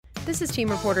This is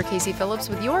team reporter Casey Phillips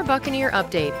with your Buccaneer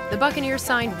update. The Buccaneers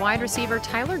signed wide receiver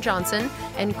Tyler Johnson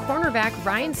and cornerback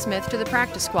Ryan Smith to the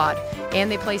practice squad,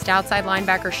 and they placed outside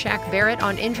linebacker Shaq Barrett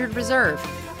on injured reserve.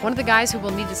 One of the guys who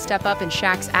will need to step up in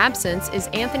Shaq's absence is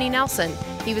Anthony Nelson.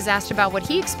 He was asked about what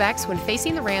he expects when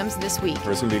facing the Rams this week.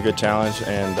 It's going to be a good challenge,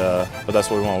 but that's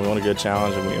what we want. We want a good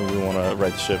challenge, and we want to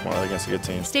right the ship against a good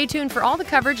team. Stay tuned for all the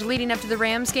coverage leading up to the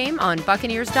Rams game on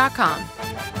Buccaneers.com.